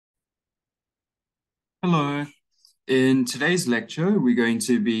Hello. In today's lecture, we're going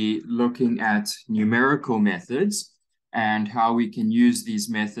to be looking at numerical methods and how we can use these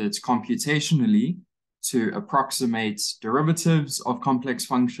methods computationally to approximate derivatives of complex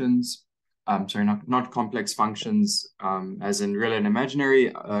functions. Sorry, not complex functions, as in real and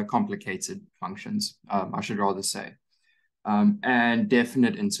imaginary, complicated functions, I should rather say, and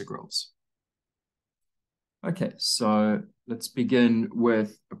definite integrals. Okay, so let's begin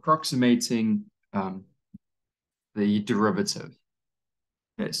with approximating the derivative.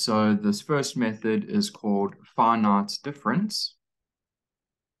 Okay, so this first method is called finite difference.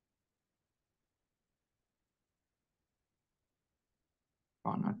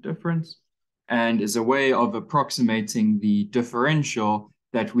 Finite difference, and is a way of approximating the differential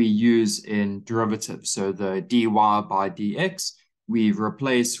that we use in derivatives. So the dy by dx, we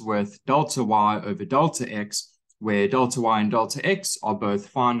replace with delta y over delta x, where delta y and delta x are both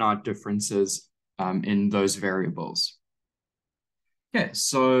finite differences in those variables. Okay,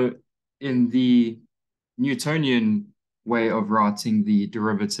 so in the Newtonian way of writing the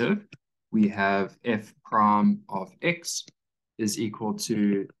derivative, we have f prime of x is equal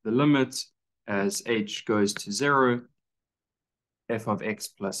to the limit as h goes to 0, f of x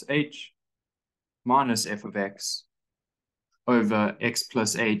plus h minus f of x over x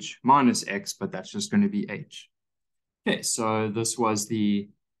plus h minus x, but that's just going to be h. Okay, so this was the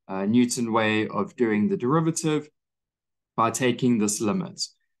Newton way of doing the derivative by taking this limit.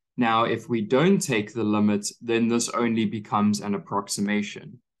 Now, if we don't take the limit, then this only becomes an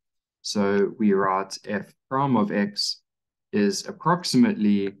approximation. So we write f prime of x is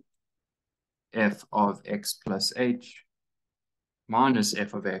approximately f of x plus h minus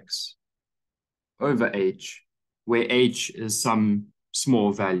f of x over h, where h is some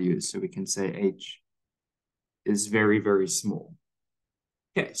small value. So we can say h is very, very small.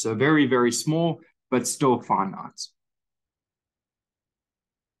 Okay, so very, very small, but still finite.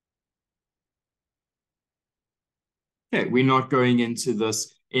 Okay, we're not going into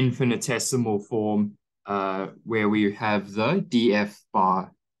this infinitesimal form where we have the df by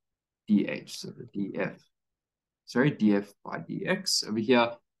dh. So the df by dx over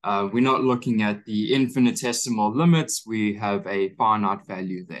here. We're not looking at the infinitesimal limits. We have a finite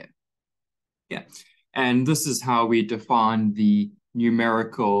value there. Yeah, and this is how we define the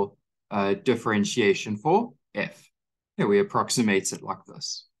numerical differentiation for f. Yeah, we approximate it like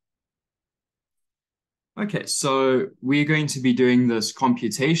this. Okay, so we're going to be doing this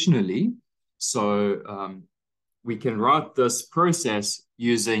computationally. So we can write this process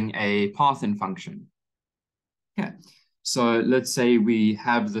using a Python function. Okay, so let's say we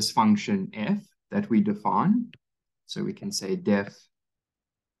have this function f that we define. So we can say def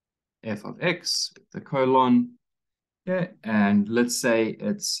f of x with the colon. Yeah, and let's say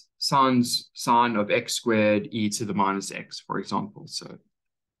it's sine of x squared e to the minus x, for example. So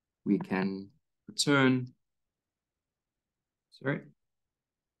we can return,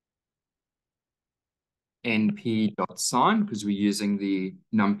 np.sine, because we're using the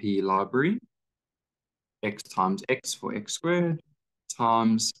numpy library, x times x for x squared,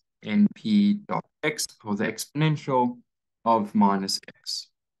 times np.x for the exponential of minus x.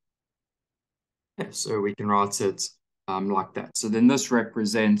 Yeah, so we can write it like that. So then this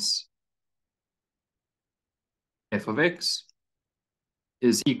represents f of x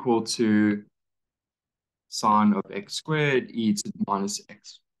is equal to sine of x squared e to the minus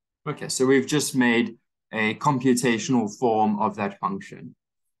x. Okay, so we've just made a computational form of that function.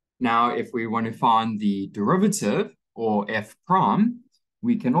 Now, if we want to find the derivative, or f prime,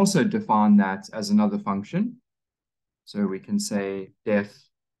 we can also define that as another function. So we can say def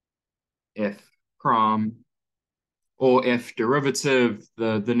f prime, or f derivative,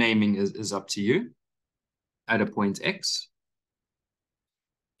 the naming is up to you, at a point x.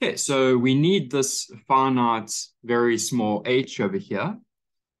 Okay, so we need this finite, very small h over here.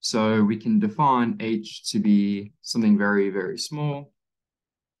 So we can define h to be something very, very small,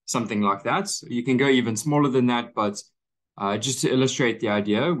 something like that. So you can go even smaller than that, but just to illustrate the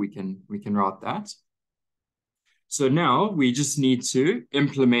idea, we can write that. So now we just need to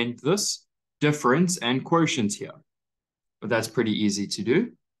implement this difference and quotient here. But that's pretty easy to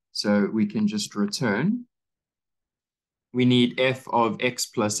do. So we can just return. We need f of x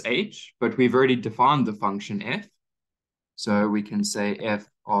plus h, but we've already defined the function f. So we can say f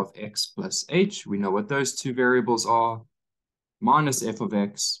of x plus h. We know what those two variables are, minus f of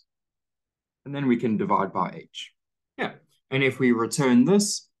x, and then we can divide by h. Yeah, and if we return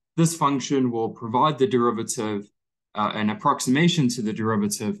this, this function will provide the derivative, an approximation to the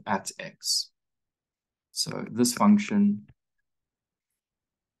derivative at x. So this function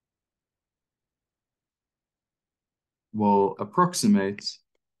will approximate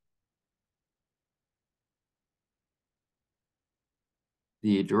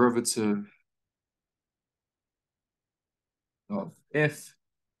the derivative of f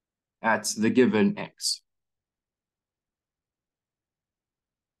at the given x.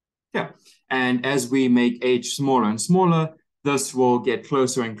 Yeah, and as we make h smaller and smaller, this will get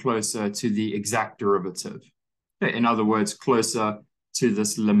closer and closer to the exact derivative. Okay, in other words, closer to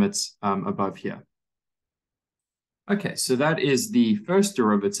this limit above here. Okay, so that is the first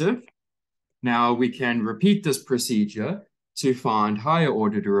derivative. Now we can repeat this procedure to find higher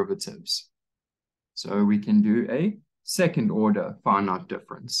order derivatives. So we can do a second order finite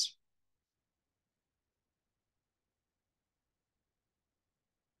difference.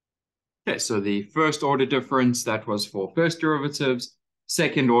 Okay, so the first order difference, that was for first derivatives.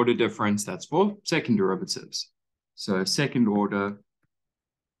 Second order difference, that's for second derivatives. So second order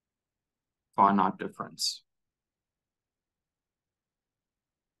finite difference.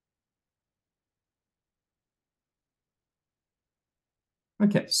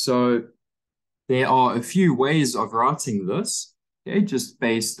 Okay, so there are a few ways of writing this, okay, just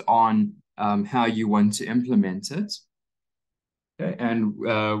based on how you want to implement it. Okay, and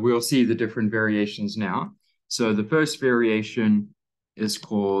we'll see the different variations now. So the first variation is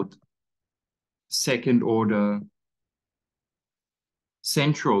called second order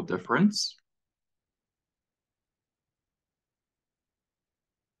central difference.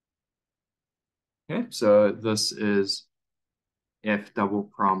 Okay, so this is f double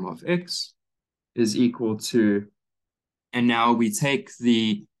prime of x is equal to, and now we take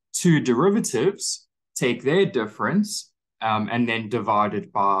the two derivatives, take their difference, and then divide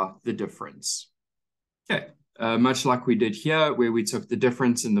it by the difference. Okay, much like we did here, where we took the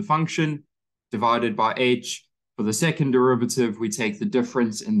difference in the function divided by h. For the second derivative, we take the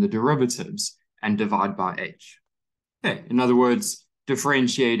difference in the derivatives and divide by h. Okay, in other words,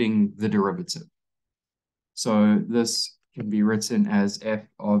 differentiating the derivative. So this can be written as f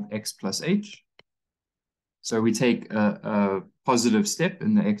of x plus h. So we take a positive step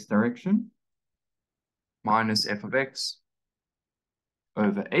in the x direction, minus f of x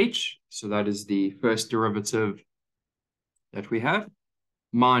over h. So that is the first derivative that we have,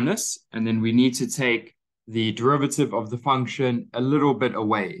 minus, and then we need to take the derivative of the function a little bit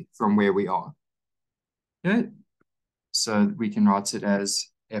away from where we are. Okay, so we can write it as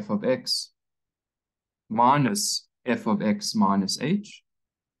f of x minus f of x minus h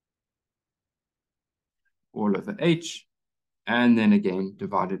all over h, and then again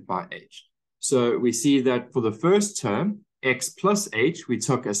divided by h. So we see that for the first term, x plus h, we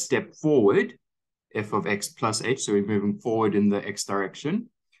took a step forward, f of x plus h, so we're moving forward in the x direction.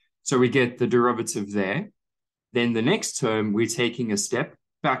 So we get the derivative there. Then the next term, we're taking a step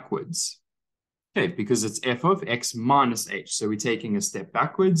backwards. Okay, because it's f of x minus h. So we're taking a step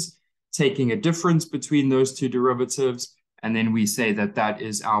backwards, taking a difference between those two derivatives, and then we say that that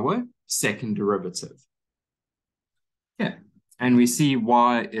is our second derivative. Yeah, and we see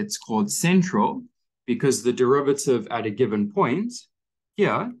why it's called central, because the derivative at a given point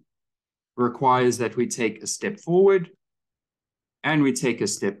here requires that we take a step forward and we take a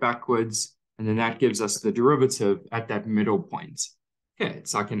step backwards, and then that gives us the derivative at that middle point. Okay,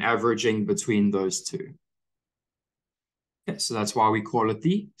 it's like an averaging between those two. Okay, so that's why we call it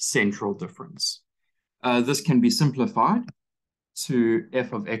the central difference. This can be simplified to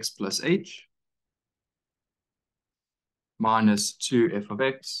f of x plus h minus 2f of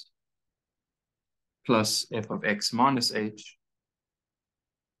x plus f of x minus h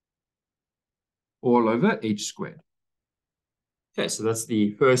all over h squared. Okay, so that's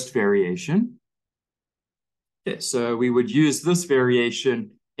the first variation. Okay, so we would use this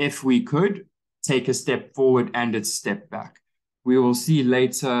variation if we could take a step forward and a step back. We will see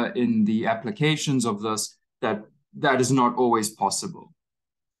later in the applications of this that that is not always possible.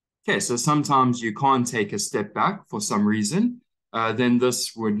 Okay, so sometimes you can't take a step back for some reason, then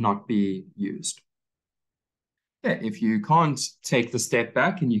this would not be used. Yeah, if you can't take the step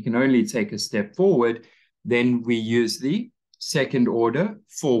back and you can only take a step forward, then we use the second order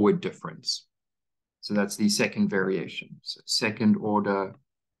forward difference. So that's the second variation. So second order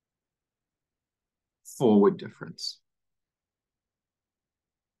forward difference.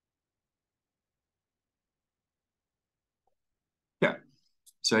 Yeah.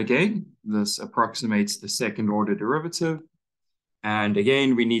 So again, this approximates the second order derivative. And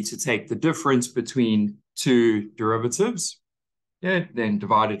again, we need to take the difference between two derivatives, yeah, then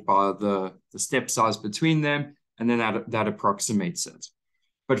divide it by the step size between them, and then that approximates it.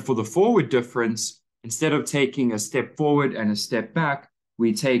 But for the forward difference, instead of taking a step forward and a step back,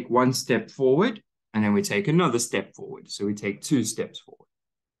 we take one step forward and then we take another step forward. So we take 2 steps forward.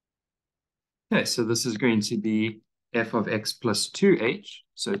 Okay, so this is going to be f of x plus 2h.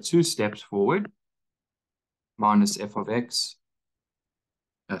 So 2 steps forward minus f of x,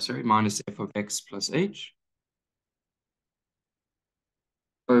 minus f of x plus h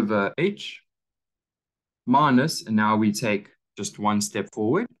over h minus, and now we take just 1 step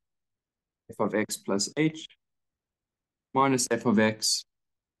forward, f of x plus h minus f of x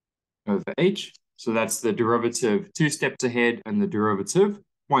over h. So that's the derivative 2 steps ahead and the derivative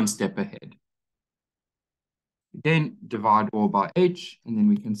 1 step ahead. Again, divide all by h, and then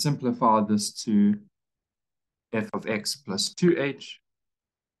we can simplify this to f of x plus 2h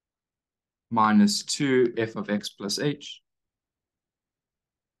minus 2 f of x plus h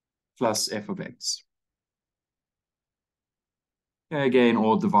plus f of x. Again,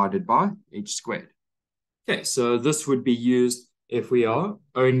 all divided by h squared. Okay, so this would be used if we are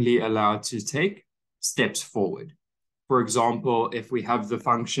only allowed to take steps forward. For example, if we have the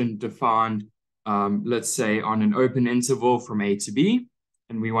function defined, let's say on an open interval from a to b,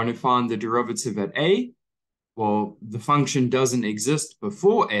 and we want to find the derivative at a, well, the function doesn't exist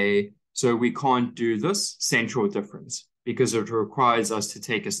before a, so we can't do this central difference because it requires us to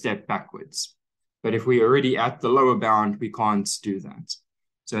take a step backwards. But if we're already at the lower bound, we can't do that.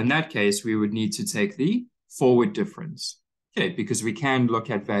 So in that case, we would need to take the forward difference, okay, because we can look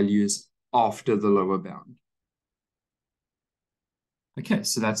at values after the lower bound. Okay,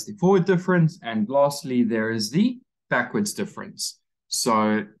 so that's the forward difference. And lastly, there is the backwards difference.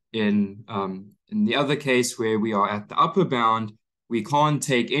 So in the other case where we are at the upper bound, we can't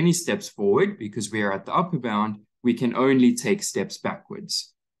take any steps forward because we are at the upper bound. We can only take steps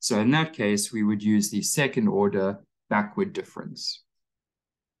backwards. So in that case, we would use the second order backward difference.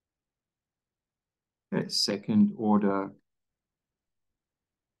 Okay, second order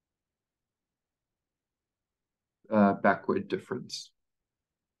backward difference.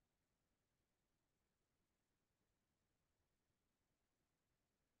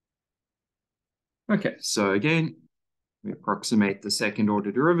 Okay, so again, we approximate the second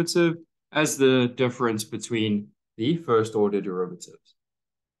order derivative as the difference between the first order derivatives.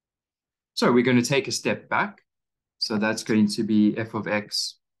 So we're going to take a step back. So that's going to be f of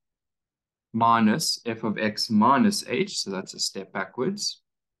x minus f of x minus h. So that's a step backwards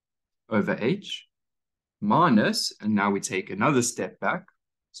over h minus, and now we take another step back.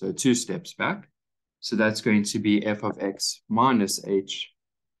 So 2 steps back. So that's going to be f of x minus h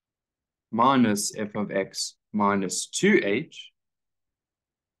minus f of x minus 2h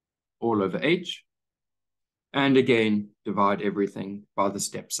all over h. And again, divide everything by the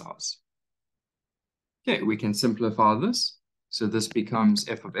step size. Okay, we can simplify this. So this becomes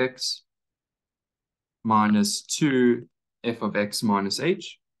f of x minus 2 f of x minus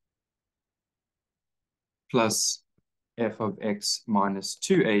h plus f of x minus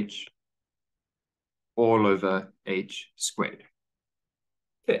 2h all over h squared.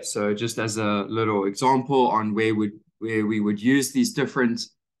 Okay, so just as a little example on where we would use these different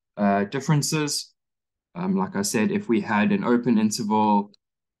differences, like I said, if we had an open interval,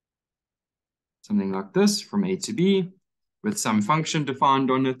 something like this from a to b, with some function defined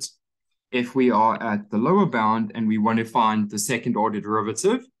on it, if we are at the lower bound and we want to find the second order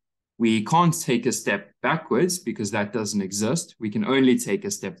derivative, we can't take a step backwards because that doesn't exist. We can only take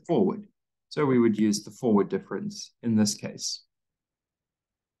a step forward. So we would use the forward difference in this case.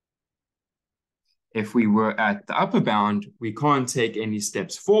 If we were at the upper bound, we can't take any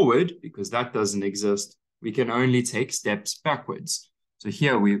steps forward because that doesn't exist. We can only take steps backwards. So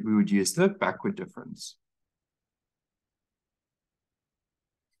here we would use the backward difference.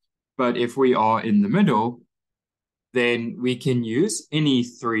 But if we are in the middle, then we can use any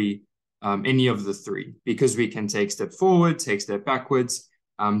of the three, because we can take step forward, take step backwards.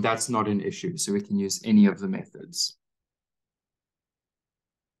 That's not an issue. So we can use any of the methods.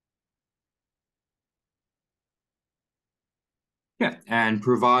 Yeah, and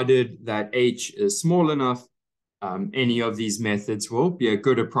provided that h is small enough, any of these methods will be a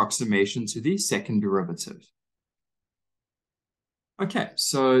good approximation to the second derivative. Okay,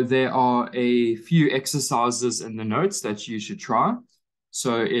 so there are a few exercises in the notes that you should try.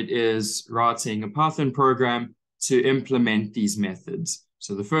 So it is writing a Python program to implement these methods.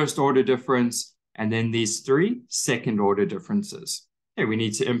 So the first order difference, and then these 3 second order differences. Okay, we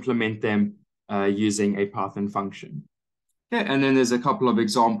need to implement them using a Python function. Okay, and then there's a couple of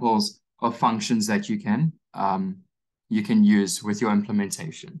examples of functions that you can use with your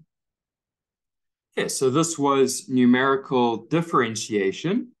implementation. Okay, so this was numerical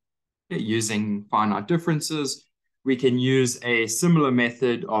differentiation. Okay, using finite differences, we can use a similar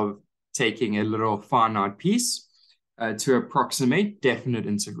method of taking a little finite piece to approximate definite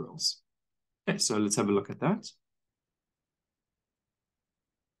integrals. Okay, so let's have a look at that.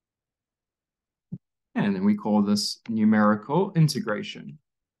 And then we call this numerical integration.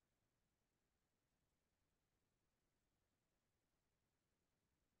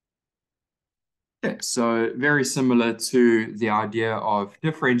 Okay, so very similar to the idea of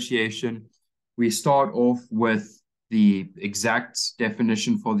differentiation, we start off with the exact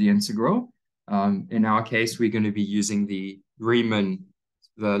definition for the integral. In our case, we're going to be using the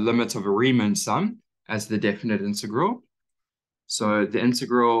limit of a Riemann sum as the definite integral. So the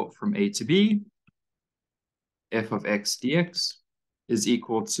integral from a to b, f of x dx, is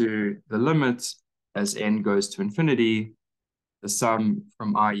equal to the limit as n goes to infinity, the sum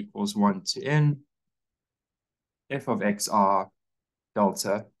from I equals 1 to n, f of xr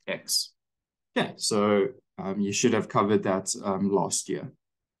delta x. Okay, so you should have covered that last year.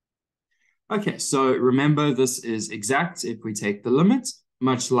 Okay, so remember this is exact if we take the limit,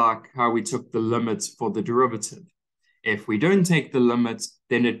 much like how we took the limit for the derivative. If we don't take the limit,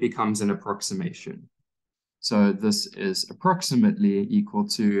 then it becomes an approximation. So this is approximately equal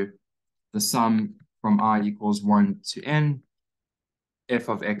to the sum from I equals 1 to n, f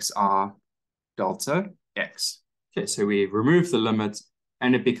of xr delta x. Okay, so we remove the limit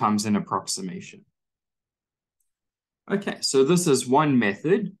and it becomes an approximation. Okay, so this is one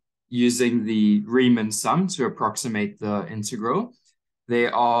method using the Riemann sum to approximate the integral.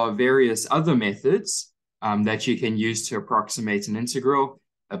 There are various other methods that you can use to approximate an integral,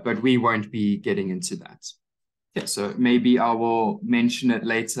 but we won't be getting into that. Okay, so maybe I will mention it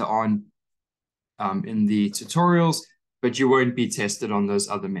later on in the tutorials, but you won't be tested on those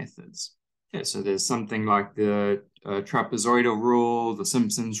other methods. Okay, so there's something like the trapezoidal rule, the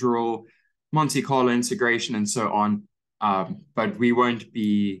Simpson's rule, Monte Carlo integration, and so on. But we won't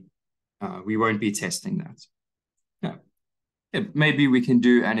be testing that. Yeah, maybe we can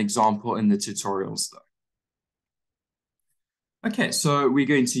do an example in the tutorials though. Okay, so we're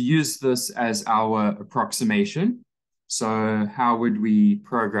going to use this as our approximation. So how would we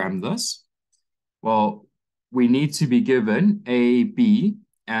program this? Well, we need to be given a, b,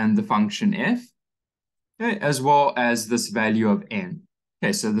 and the function f, okay, as well as this value of n.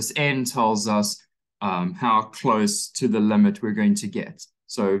 Okay, so this n tells us how close to the limit we're going to get.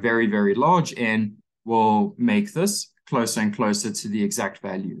 So very, very large n will make this closer and closer to the exact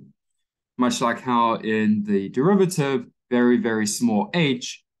value. Much like how in the derivative, very, very small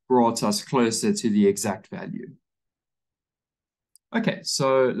h brought us closer to the exact value. Okay,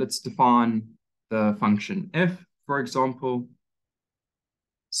 so let's define the function f, for example.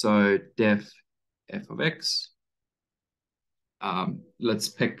 So def f of x. Let's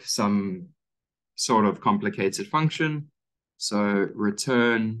pick some sort of complicated function. So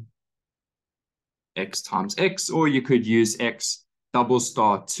return x times x, or you could use x double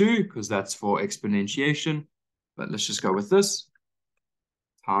star 2 because that's for exponentiation. But let's just go with this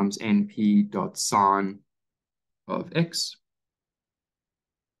times np dot sine of x.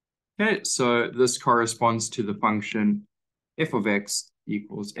 Okay, so this corresponds to the function f of x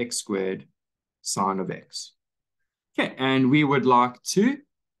equals x squared sine of x. Okay, and we would like to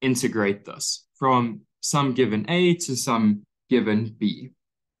integrate this from some given a to some given b.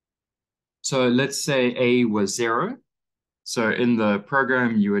 So let's say a was 0. So in the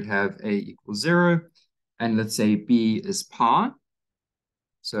program, you would have a equals 0. And let's say b is pi.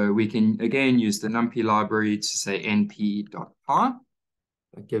 So we can, again, use the NumPy library to say np.pi.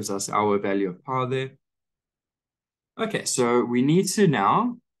 That gives us our value of pi there. Okay, so we need to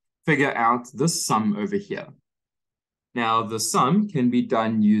now figure out this sum over here. Now, the sum can be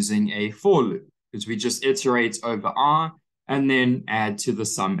done using a for loop, because we just iterate over r and then add to the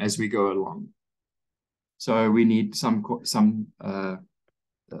sum as we go along. So we need some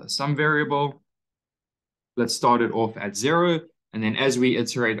variable. Let's start it off at 0. And then as we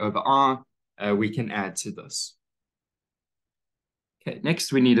iterate over r, we can add to this. Okay,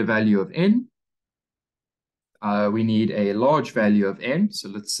 next we need a value of n. We need a large value of n. So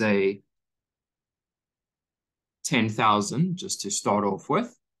let's say 10,000 just to start off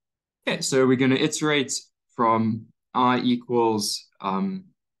with. Okay, so we're going to iterate from I equals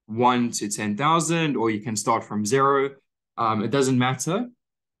 1 to 10,000, or you can start from 0. It doesn't matter.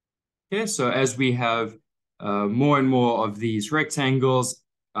 Okay, so as we have more and more of these rectangles,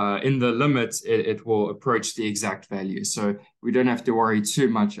 in the limit, it will approach the exact value. So we don't have to worry too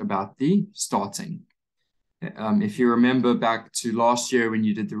much about the starting. If you remember back to last year when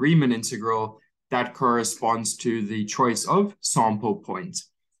you did the Riemann integral, that corresponds to the choice of sample point.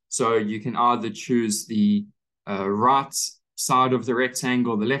 So you can either choose the right side of the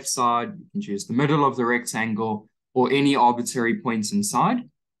rectangle, the left side. You can choose the middle of the rectangle or any arbitrary points inside.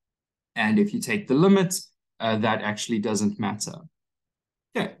 And if you take the limit, that actually doesn't matter.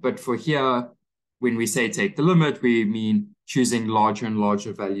 Okay, but for here, when we say take the limit, we mean choosing larger and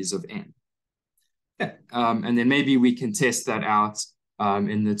larger values of n. Okay, and then maybe we can test that out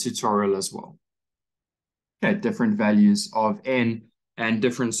in the tutorial as well. Okay, different values of n and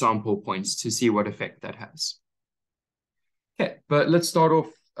different sample points to see what effect that has. Okay, but let's start off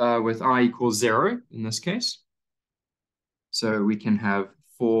with I equals 0 in this case. So we can have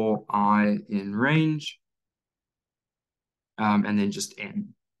for I in range, and then just n.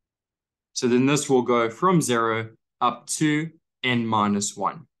 So then this will go from 0 up to n minus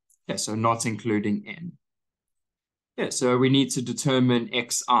 1. Okay, so not including n. Okay, so we need to determine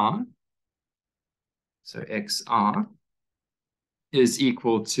xr. So xr is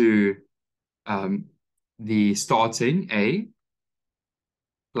equal to the starting a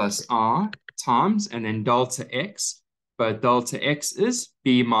plus r times, and then delta x, but delta x is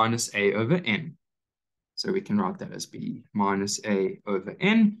b minus a over n. So we can write that as b minus a over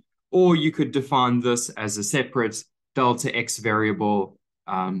n, or you could define this as a separate delta x variable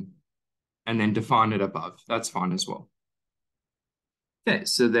and then define it above. That's fine as well. Okay,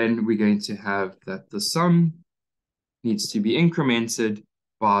 so then we're going to have that the sum needs to be incremented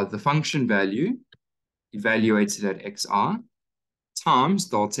by the function value evaluated at xr times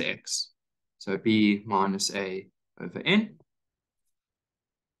delta x. So b minus a over n.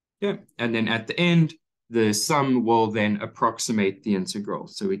 Yeah, and then at the end, the sum will then approximate the integral.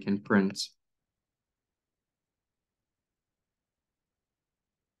 So we can print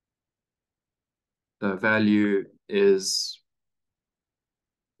the value is,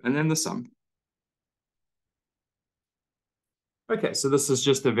 and then the sum. Okay, so this is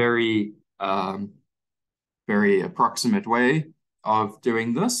just a very, very approximate way of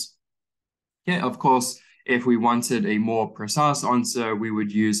doing this. Yeah, of course, if we wanted a more precise answer, we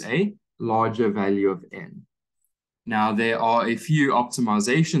would use a larger value of n. Now, there are a few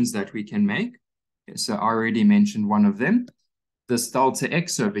optimizations that we can make. Okay, so I already mentioned one of them. This delta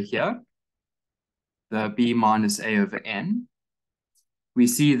x over here, the b minus a over n, we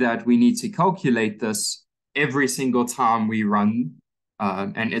see that we need to calculate this every single time we run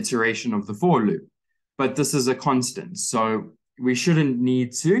an iteration of the for loop. But this is a constant, so we shouldn't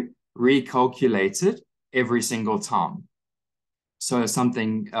need to recalculate it every single time. So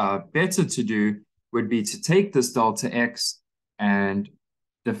something better to do would be to take this delta x and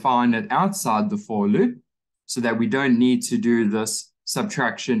define it outside the for loop so that we don't need to do this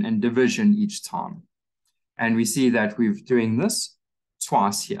subtraction and division each time. And we see that we're doing this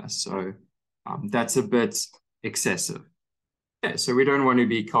twice here. So that's a bit excessive. Okay, so we don't want to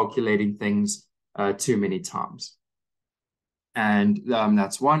be calculating things too many times. And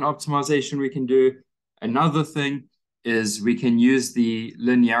that's one optimization we can do. Another thing is we can use the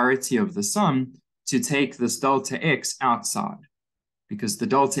linearity of the sum to take this delta x outside, because the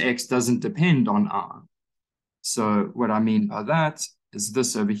delta x doesn't depend on r. So what I mean by that is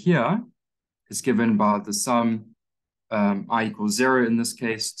this over here is given by the sum I equals 0 in this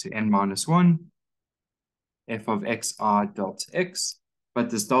case to n minus 1, f of xr delta x. But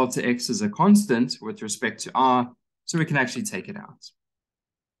this delta x is a constant with respect to r, so we can actually take it out.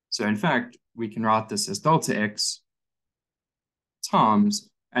 So in fact, we can write this as delta x times,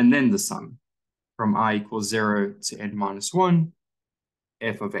 and then the sum from I equals 0 to n minus 1,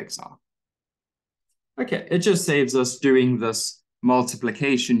 f of xr. Okay, it just saves us doing this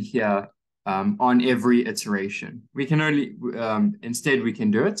multiplication here on every iteration. We can only, instead we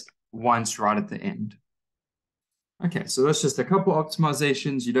can do it once right at the end. Okay, so that's just a couple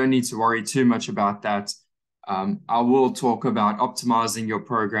optimizations. You don't need to worry too much about that. I will talk about optimizing your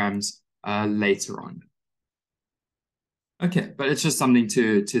programs later on. Okay, but it's just something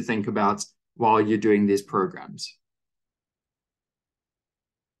to think about while you're doing these programs.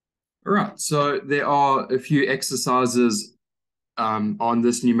 All right, so there are a few exercises on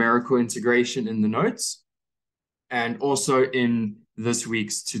this numerical integration in the notes and also in this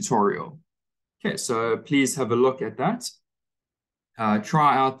week's tutorial. Okay, so please have a look at that.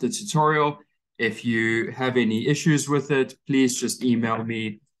 Try out the tutorial. If you have any issues with it, please just email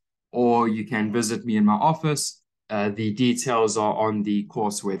me, or you can visit me in my office. The details are on the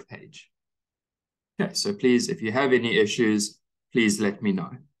course webpage. Okay, so please, if you have any issues, please let me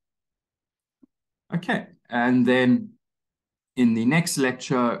know. Okay, and then in the next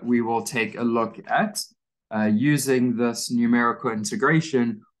lecture, we will take a look at using this numerical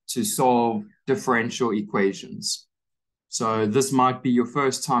integration to solve differential equations. So this might be your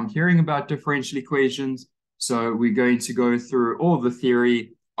first time hearing about differential equations. So we're going to go through all the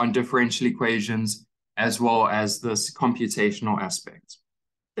theory on differential equations as well as this computational aspect.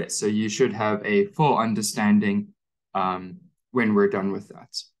 Okay, so you should have a full understanding when we're done with that.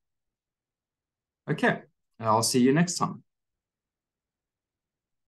 Okay, I'll see you next time.